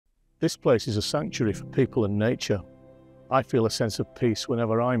This place is a sanctuary for people and nature. I feel a sense of peace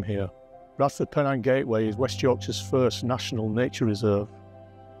whenever I'm here. Bradford Pennine Gateway is West Yorkshire's first national nature reserve,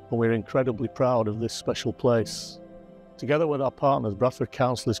 and we're incredibly proud of this special place. Together with our partners, Bradford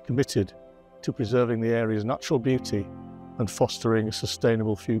Council is committed to preserving the area's natural beauty and fostering a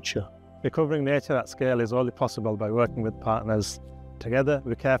sustainable future. Recovering nature at scale is only possible by working with partners. Together,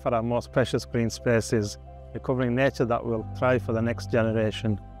 we care for our most precious green spaces, recovering nature that will thrive for the next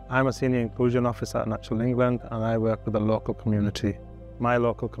generation. I'm a Senior Inclusion Officer at Natural England, and I work with the local community, my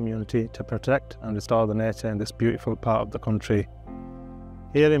local community, to protect and restore the nature in this beautiful part of the country.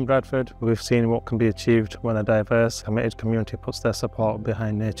 Here in Bradford, we've seen what can be achieved when a diverse, committed community puts their support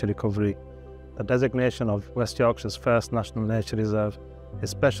behind nature recovery. The designation of West Yorkshire's first National Nature Reserve is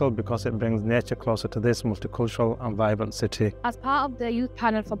special because it brings nature closer to this multicultural and vibrant city. As part of the youth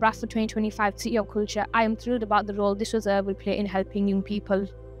panel for Bradford 2025 City of Culture, I am thrilled about the role this reserve will play in helping young people.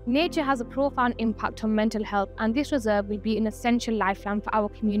 Nature has a profound impact on mental health, and this reserve will be an essential lifeline for our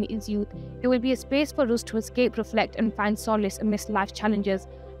community's youth. It will be a space for us to escape, reflect and find solace amidst life's challenges.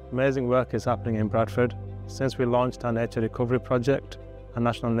 Amazing work is happening in Bradford. Since we launched our Nature Recovery Project, a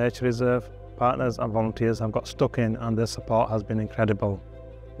National Nature Reserve, partners and volunteers have got stuck in, and their support has been incredible.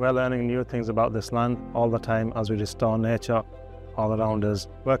 We're learning new things about this land all the time as we restore nature all around us.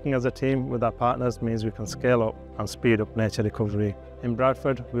 Working as a team with our partners means we can scale up and speed up nature recovery. In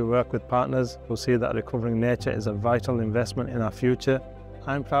Bradford, we work with partners who see that recovering nature is a vital investment in our future.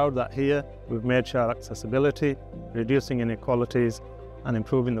 I'm proud that here we've made sure accessibility, reducing inequalities and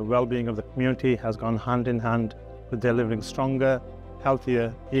improving the well-being of the community has gone hand in hand with delivering stronger,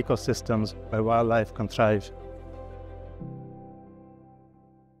 healthier ecosystems where wildlife can thrive.